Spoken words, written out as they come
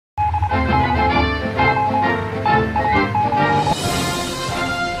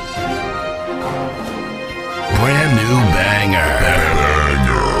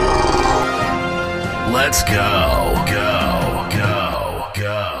Let's go. Go. Go.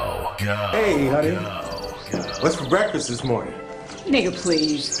 Go. Go. Hey, honey. What's for breakfast this morning? Nigga,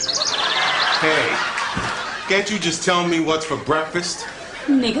 please. Hey, can't you just tell me what's for breakfast?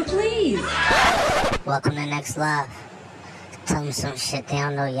 Nigga, please. Welcome to Next Love. Tell me some shit they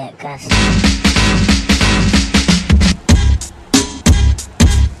don't know yet, Gus.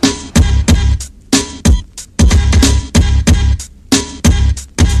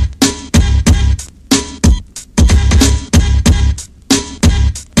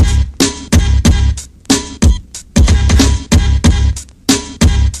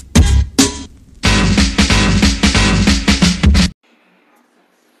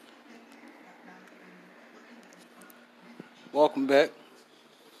 Welcome back.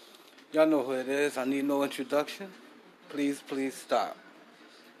 Y'all know who it is. I need no introduction. Please stop.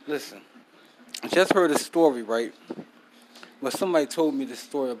 Listen, I just heard a story, right? Where somebody told me this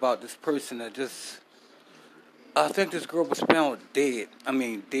story about this person that I think this girl was found dead.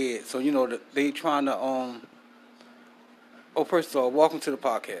 Dead. So, they trying to, first of all, welcome to the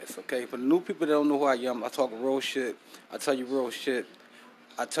podcast, okay? For the new people that don't know who I am, I talk real shit. I tell you real shit.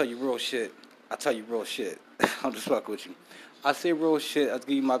 I tell you real shit. I tell you real shit. I'm just fucking with you. I say real shit. I give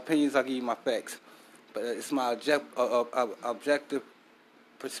you my opinions. I give you my facts. But it's my objective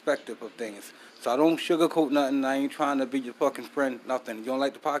perspective of things. So I don't sugarcoat nothing. I ain't trying to be your fucking friend. Nothing. You don't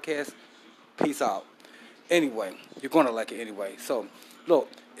like the podcast? Peace out. Anyway, you're gonna like it anyway. So, look,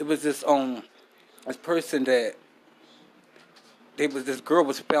 it was this person that this girl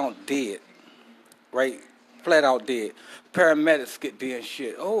was found dead, right? Flat out dead. Paramedics get there and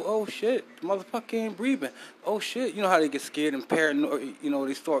shit. Oh shit. The motherfucker ain't breathing. Oh shit. You know how they get scared and paranoid.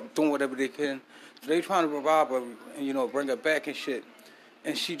 They start doing whatever they can. So they trying to rob her and, bring her back and shit.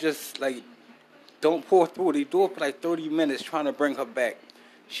 And she just, don't pull through. They do it for 30 minutes trying to bring her back.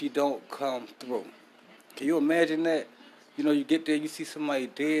 She don't come through. Can you imagine that? You get there, you see somebody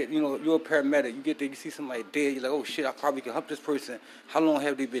dead. You're a paramedic. You get there, you see somebody dead. You're like, oh, shit, I probably can help this person. How long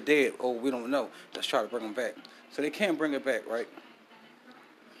have they been dead? Oh, we don't know. Let's try to bring them back. So they can't bring her back, right?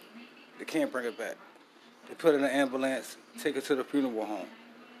 They can't bring her back. They put her in an ambulance, take her to the funeral home.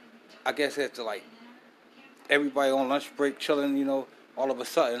 I guess after, everybody on lunch break, chilling, all of a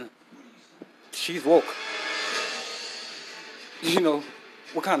sudden, she's woke.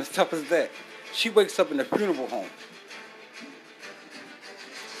 What kind of stuff is that? She wakes up in the funeral home.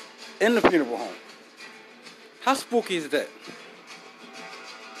 In the funeral home. How spooky is that?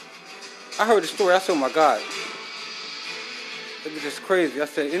 I heard the story. I said, oh my God. It was just crazy. I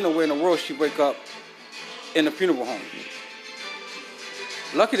said, ain't no way in the world she wake up in the funeral home.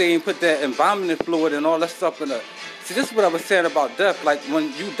 Lucky they ain't put that embalming fluid and all that stuff in the... See, this is what I was saying about death.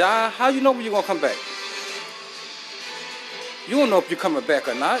 When you die, how you know when you're going to come back? You don't know if you're coming back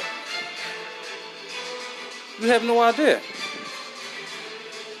or not. You have no idea.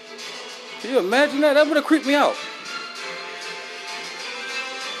 Can you imagine that? That would have creeped me out.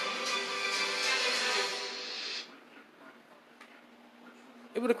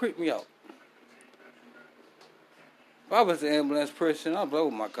 It would have creeped me out. If I was the ambulance person, I'd be like,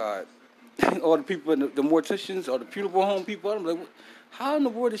 oh my God. Or the people, the morticians or the funeral home people, I'm like, how in the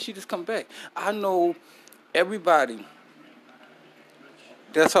world did she just come back? I know everybody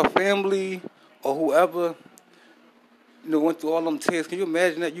that's her family or whoever, went through all them tears. Can you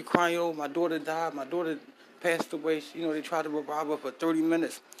imagine that? You crying, oh, my daughter died, my daughter passed away. They tried to rob her for 30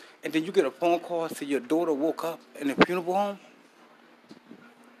 minutes. And then you get a phone call to your daughter woke up in the funeral home.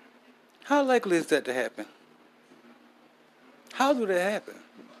 How likely is that to happen? How do that happen?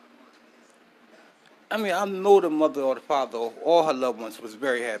 I know the mother or the father or all her loved ones was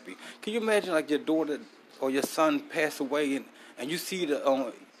very happy. Can you imagine your daughter or your son pass away and you see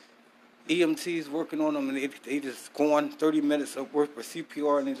the EMTs working on them and they just going 30 minutes of work for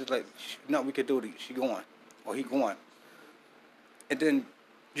CPR and they just like, no, we could do it. She going or he going. And then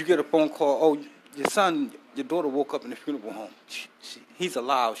you get a phone call, oh, your daughter woke up in the funeral home. He's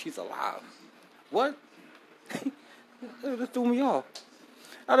alive. She's alive. What? That threw me off.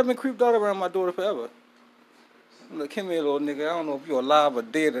 I'd have been creeped out around my daughter forever. I'm like, come here, little nigga. I don't know if you're alive or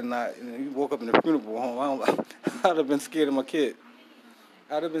dead or not. And you woke up in the funeral home. I'd have been scared of my kid.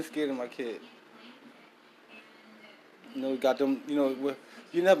 You got them, you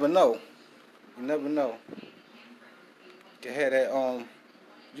never know. You never know. You had that,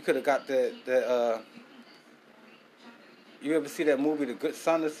 you could have got that, you ever see that movie, The Good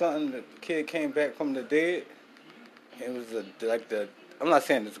Son or something? The kid came back from the dead. It was I'm not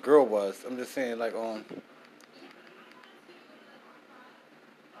saying this girl was. I'm just saying that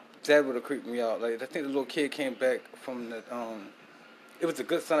would have creeped me out. I think the little kid came back from the, it was The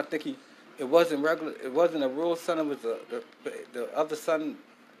Good Son. I think it wasn't regular. It wasn't a real son. It was the other son.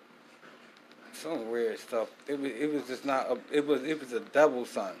 Some weird stuff. It was just not. It was a devil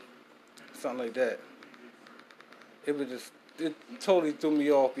son, something like that. It totally threw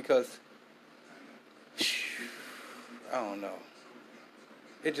me off because I don't know.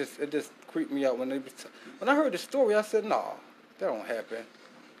 It just creeped me out when when I heard the story. I said, "Nah, that don't happen."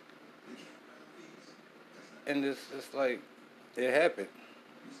 And it's like it happened.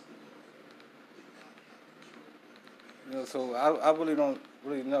 You know, so I really don't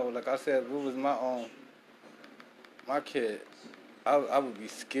really know. Like I said, if it was my kid, I would be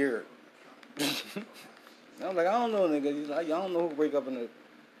scared. I'm like, I don't know, nigga. I don't know who wake up in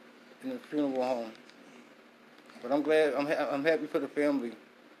the funeral home. But I'm glad. I'm happy for the family.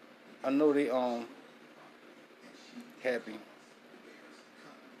 I know they happy.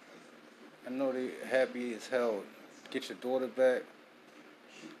 I know they happy as hell. Get your daughter back.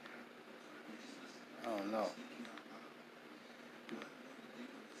 I don't know.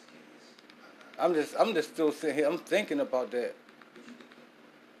 I'm just still sitting here. I'm thinking about that.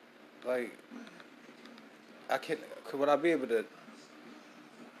 Like, would I be able to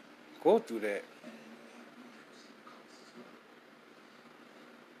go through that?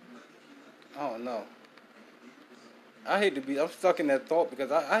 I don't know. I'm stuck in that thought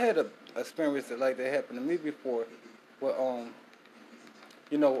because I had a experience that like that happened to me before. Where,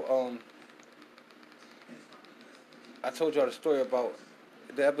 I told y'all the story about,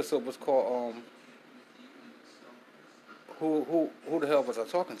 the episode was called, who the hell was I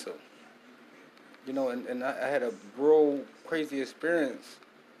talking to? You know, and I had a real crazy experience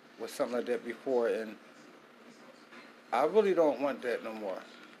with something like that before, and I really don't want that no more.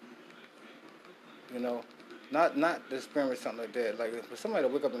 You know, not to experience something like that. Like for somebody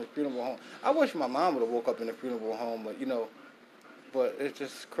to wake up in a funeral home, I wish my mom would have woke up in a funeral home, but it's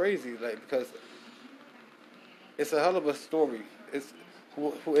just crazy, like, because it's a hell of a story. It's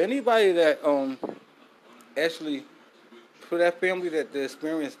for anybody that actually, for that family that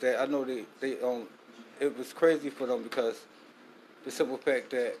experienced that, I know they it was crazy for them because the simple fact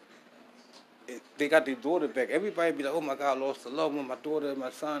that they got their daughter back. Everybody be like, oh my God, I lost a loved one, my daughter and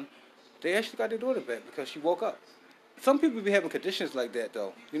my son. They actually got their daughter back because she woke up. Some people be having conditions like that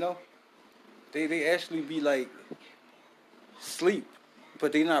though, you know? They actually be like sleep,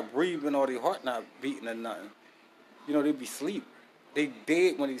 but they not breathing or their heart not beating or nothing. You know, they be sleep. They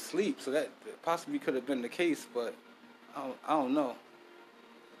dead when they sleep, so that possibly could have been the case, but I don't know.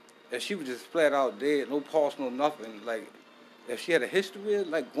 If she was just flat out dead, no pulse, no nothing, like if she had a history of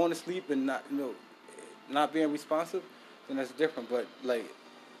like going to sleep and not being responsive, then that's different. But like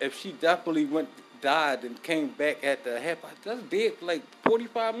if she definitely died and came back at the half, that's dead for like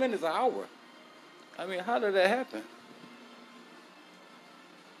 45 minutes, an hour. I mean, how did that happen?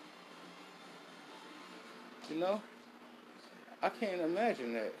 You know? I can't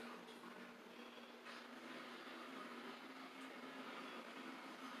imagine that.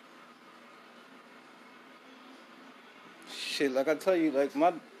 Shit, like I tell you, like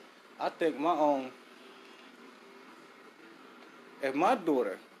I think if my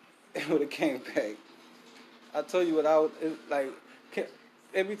daughter would have came back, I tell you what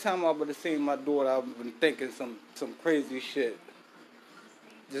every time I would have seen my daughter, I would have been thinking some crazy shit.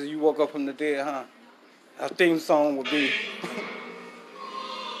 Just you woke up from the dead, huh? Our theme song would be, you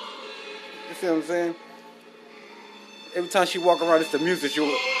see what I'm saying? Every time she walk around, it's the music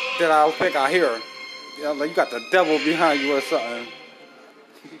that I think I hear. You know, like you got the devil behind you or something.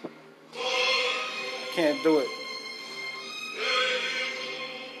 I can't do it.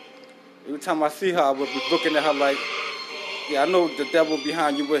 Every time I see her, I would be looking at her like, yeah, I know the devil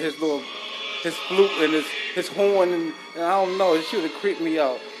behind you with his flute and his horn, and I don't know, she would have creeped me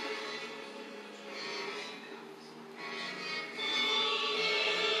out.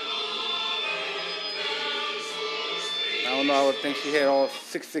 I don't know, I would think she had all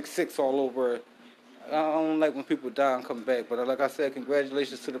 666 all over her. I don't like when people die and come back, but like I said,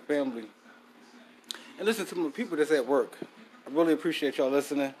 congratulations to the family. And listen to the people that's at work. I really appreciate y'all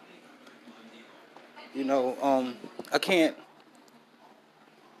listening. You know, I can't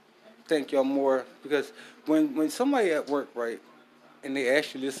thank y'all more because when somebody at work, right, and they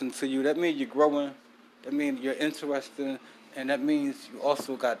actually listen to you, that means you're growing, that means you're interested, and that means you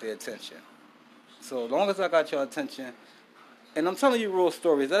also got their attention. So as long as I got your attention, and I'm telling you real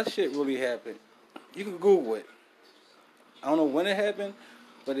stories, that shit really happened. You can Google it. I don't know when it happened,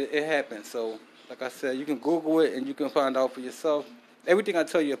 but it happened. So, like I said, you can Google it and you can find out for yourself. Everything I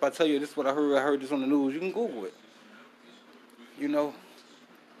tell you, if I tell you this is what I heard this on the news, you can Google it. You know,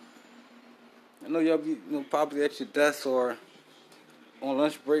 I know y'all be probably at your desk or on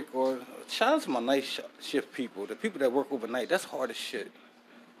lunch break, or shout out to my night shift people, the people that work overnight. That's hard as shit.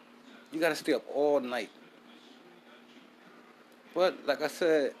 You got to stay up all night. But like I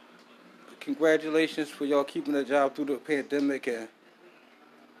said, congratulations for y'all keeping the job through the pandemic, and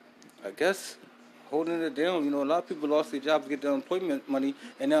I guess holding it down. You know, a lot of people lost their jobs to get the unemployment money,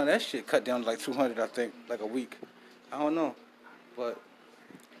 and now that shit cut down to like $200, I think, like a week. I don't know, but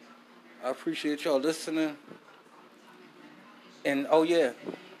I appreciate y'all listening. And oh yeah,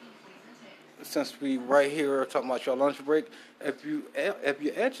 since we right here talking about your lunch break, if you're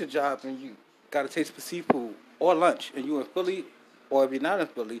at your job and you got to taste for seafood or lunch, and you in Philly, or if you're not in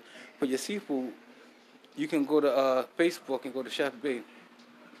Philly, for your seafood, you can go to Facebook and go to Chef B.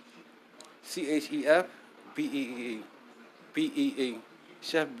 ChefBee,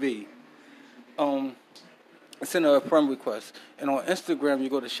 Chef B. Send a friend request, and on Instagram you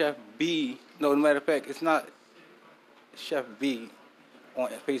go to Chef B. No, matter of fact, it's not Chef B on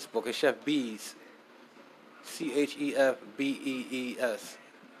Facebook. It's Chef Bees. ChefBees.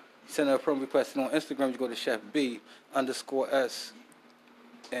 Send a friend request, and on Instagram you go to Chef B_S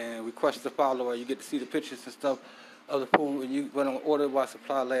and request to follow her. You get to see the pictures and stuff of the food, and you want to order while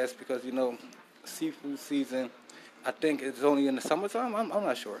supply lasts, because you know seafood season. I think it's only in the summertime. I'm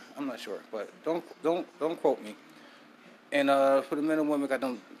not sure. But don't quote me. And for the men and women got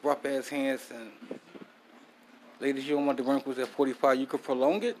them rough ass hands, and ladies, you don't want the wrinkles at 45. You could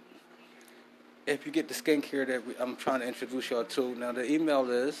prolong it if you get the skincare that I'm trying to introduce y'all to. Now the email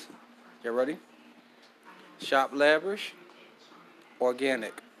is, you ready?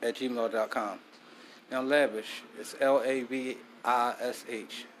 shoplavishiorganic@gmail.com. Now lavish, it's LAVISH.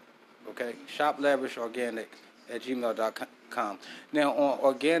 Okay, shoplavishiorganic@gmail.com. Now on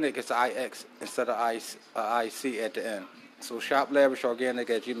organic, it's IX instead of IC at the end. So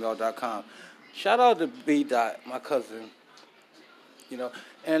shoplavishiorganic@gmail.com. Shout out to B. Dot, my cousin. You know,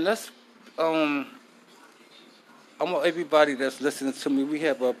 and let's I want everybody that's listening to me. We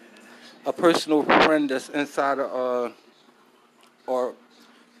have a personal friend that's inside of our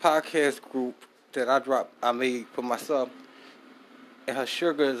podcast group that I made for myself. And her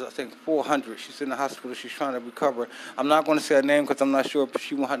sugar is, I think, 400. She's in the hospital. She's trying to recover. I'm not going to say her name because I'm not sure if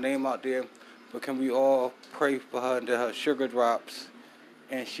she want her name out there. But can we all pray for her that her sugar drops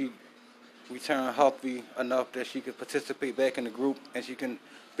and she return healthy enough that she can participate back in the group and she can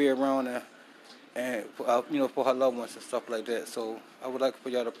be around and for her loved ones and stuff like that. So I would like for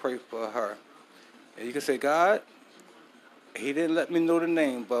y'all to pray for her. And you can say, God, he didn't let me know the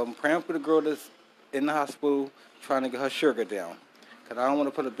name, but I'm praying for the girl that's in the hospital trying to get her sugar down. Because I don't want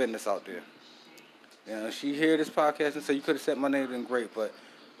to put a business out there. You know, she hear this podcast and say, you could have said my name, then great. But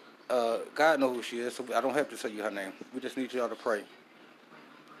God knows who she is, so I don't have to tell you her name. We just need y'all to pray.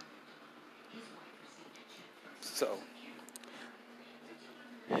 So,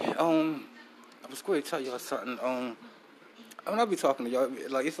 I was going to tell y'all something. When I be talking to y'all,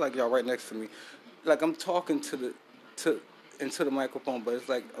 like it's like y'all right next to me. Like I'm talking into the microphone, but it's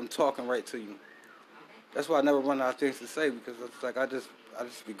like I'm talking right to you. That's why I never run out of things to say, because it's like I just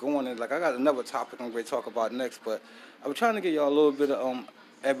be going, and like I got another topic I'm going to talk about next, but I was trying to get y'all a little bit of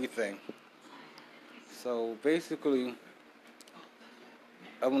everything. So basically,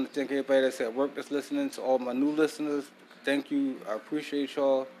 I want to thank everybody that's at work that's listening. To all my new listeners, thank you. I appreciate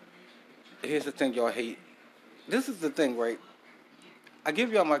y'all. Here's the thing y'all hate. This is the thing, right? I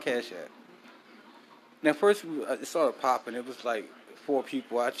give y'all my Cash App. Now, first, it started popping. It was like 4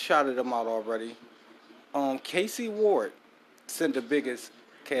 people. I shouted them out already. Casey Ward sent the biggest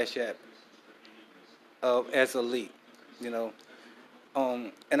Cash App as elite, you know.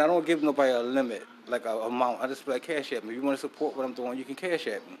 And I don't give nobody a limit, like an amount. I just be like, Cash App me. If you want to support what I'm doing, you can Cash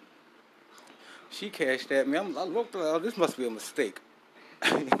App me. She cashed at me. I looked at her, oh, this must be a mistake.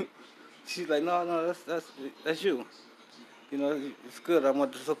 She's like, no, that's you. You know, it's good. I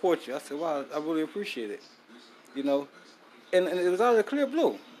want to support you. I said, wow, I really appreciate it. You know, and it was out of the clear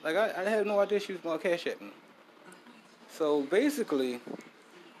blue. Like, I had no idea she was going to Cash App me. So, basically,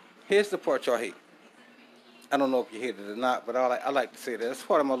 here's the part y'all hate. I don't know if you hate it or not, but I like to say that. It's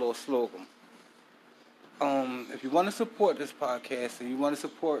part of my little slogan. If you want to support this podcast and you want to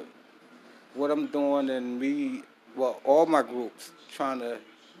support what I'm doing and all my groups trying to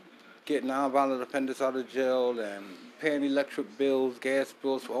get nonviolent offenders out of jail and paying electric bills, gas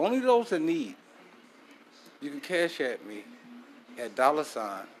bills, for only those that need, you can Cash at me at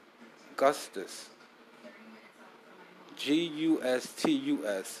 $ Gustus,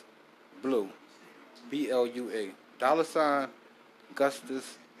 Gustus, Blue, BLUA, $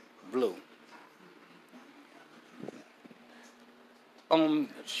 Gustus, Blue.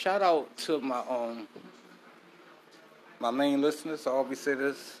 Shout out to my my main listeners. I always say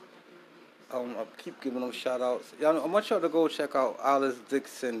this. I keep giving them shout outs. Y'all, I want y'all to go check out Alice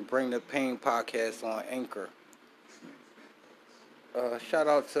Dixon Bring the Pain podcast on Anchor. Shout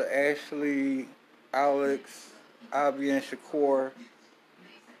out to Ashley, Alex, Abby, and Shakur.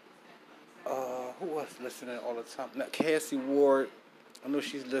 Who else listening all the time? Now, Cassie Ward. I know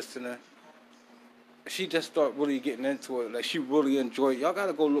she's listening. She just started really getting into it. Like, she really enjoyed it. Y'all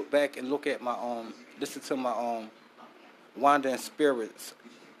gotta go look back and look at my listen to my Wanda and Spirits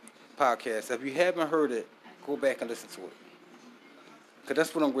podcast. If you haven't heard it, go back and listen to it. Cause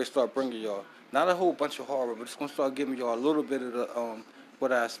that's what I'm going to start bringing y'all. Not a whole bunch of horror, but it's going to start giving y'all a little bit of the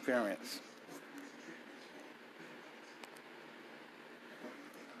what I experienced.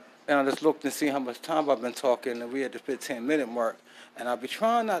 And I just looked and see how much time I've been talking, and we at the 15-minute mark. And I'll be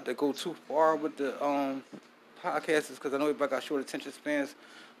trying not to go too far with the podcasts, because I know everybody got short attention spans.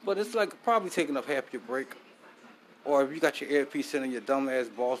 But it's like probably taking up half your break. Or if you got your earpiece in and your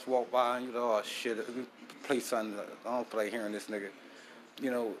dumbass boss walk by and you know, oh shit, let me play something. I don't play hearing this nigga. You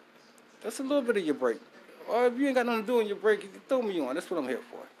know, that's a little bit of your break. Or if you ain't got nothing to do in your break, you can throw me on. That's what I'm here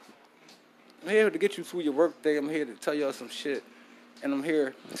for. I'm here to get you through your work day. I'm here to tell y'all some shit. And I'm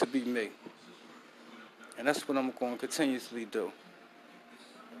here to be me. And that's what I'm going to continuously do.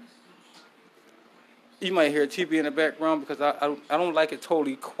 You might hear TV in the background because I don't like it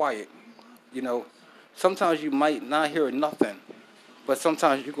totally quiet. You know, sometimes you might not hear nothing. But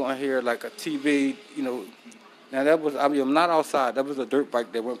sometimes you're going to hear like a TV, you know. Now that was, I'm not outside. That was a dirt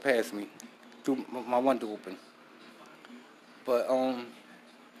bike that went past me through my window open. But,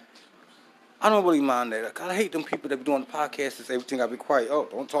 I don't really mind that. I hate them people that be doing the podcasts and everything gotta be quiet. Oh,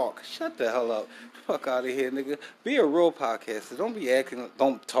 don't talk. Shut the hell up. Fuck out of here, nigga. Be a real podcaster. Don't be acting,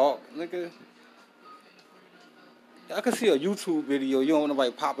 don't talk, nigga. I can see a YouTube video. You don't want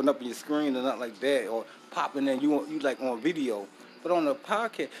nobody popping up in your screen or nothing like that. Or popping in, you like on video. But on the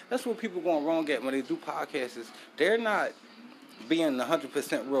podcast, that's what people going wrong at when they do podcasts. Is they're not being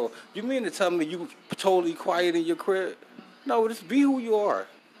 100% real. You mean to tell me you totally quiet in your crib? No, just be who you are.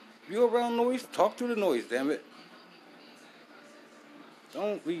 If you're around noise, talk through the noise, damn it.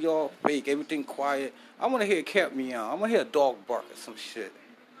 Don't be all fake, everything quiet. I want to hear a cat meow. I want to hear a dog bark or some shit.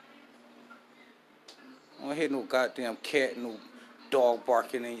 I don't hear no goddamn cat, no dog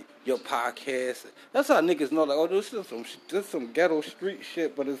barking in your podcast. That's how niggas know, like, oh, this is some ghetto street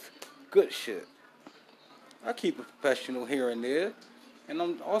shit, but it's good shit. I keep it professional here and there, and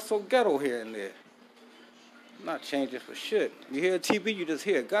I'm also ghetto here and there. I'm not changing for shit. You hear TV, you just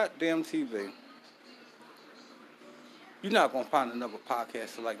hear goddamn TV. You're not going to find another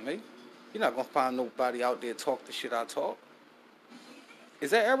podcaster like me. You're not going to find nobody out there talk the shit I talk.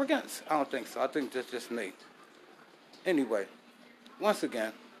 Is that arrogance? I don't think so. I think that's just me. Anyway, once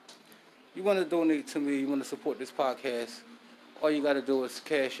again, you want to donate to me, you want to support this podcast, all you got to do is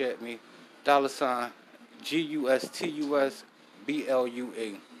cash at me, $GUSTUSBLUE.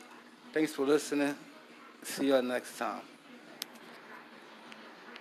 Thanks for listening. See y'all next time.